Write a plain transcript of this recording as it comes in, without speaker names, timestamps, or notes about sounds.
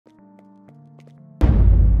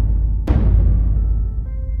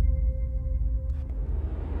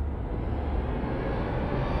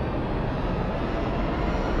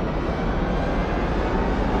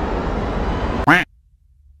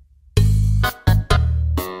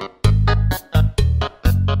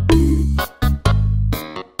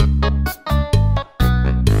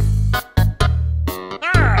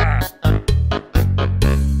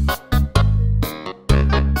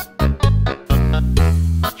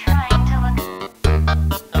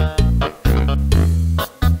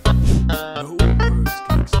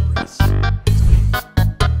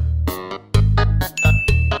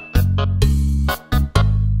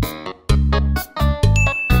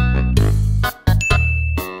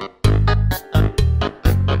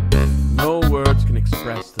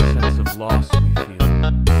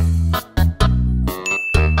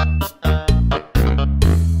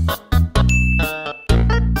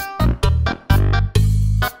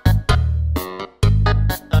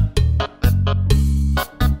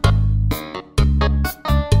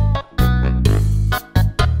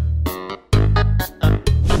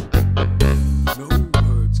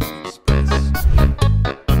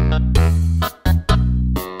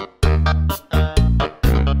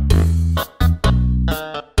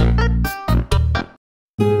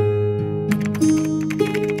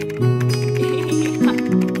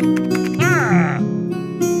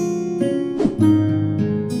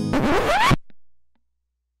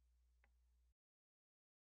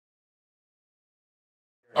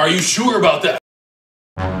Are you sure about that?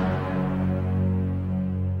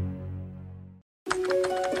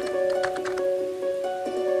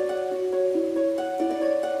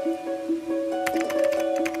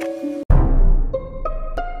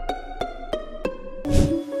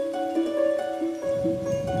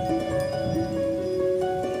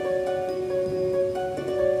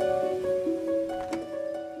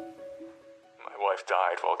 My wife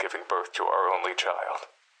died while giving birth to our only child,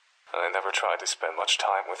 and I never tried to spend much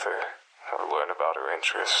time with her or learn about her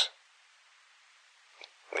interests.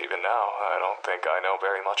 Even now, I don't think I know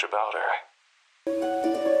very much about her.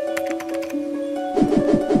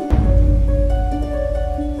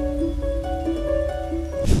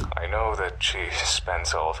 I know that she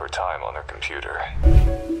spends all of her time on her computer.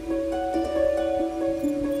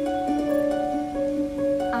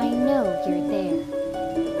 I know you're there.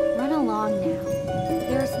 Run along now.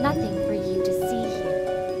 There's nothing for you to see here.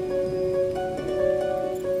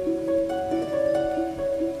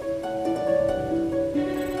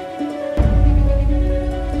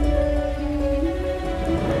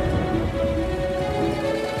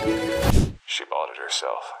 She bought it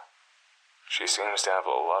herself. She seems to have a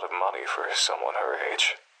lot of money for someone her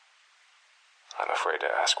age. I'm afraid to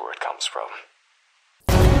ask where it comes from.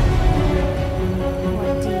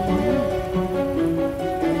 What do you need?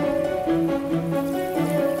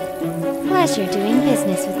 Pleasure doing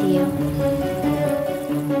business with you.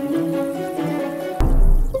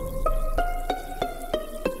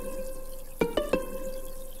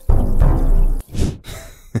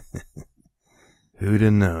 Who'd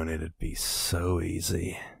have known it'd be so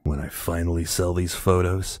easy? When I finally sell these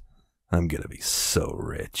photos, I'm gonna be so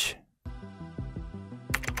rich.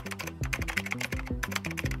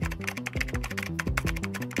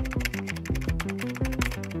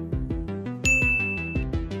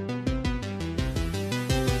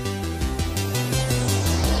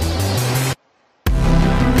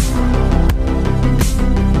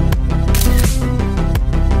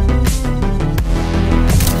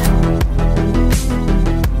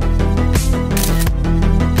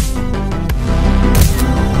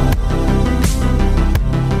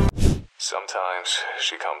 Sometimes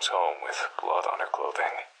she comes home with blood on her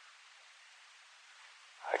clothing.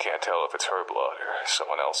 I can't tell if it's her blood or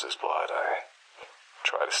someone else's blood. I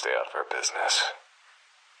try to stay out of her business.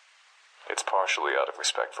 It's partially out of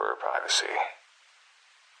respect for her privacy,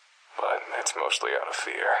 but it's mostly out of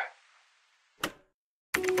fear.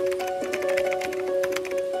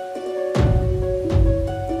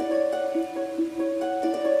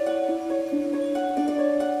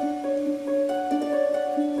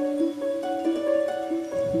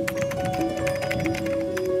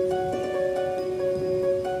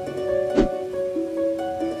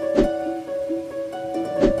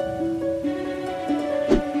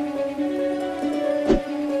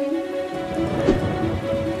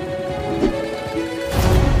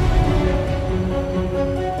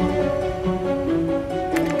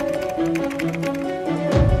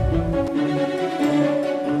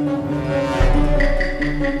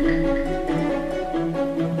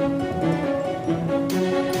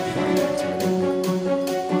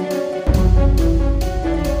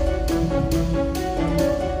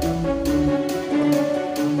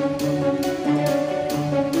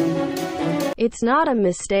 It's not a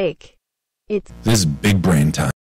mistake. It's This is big brain time.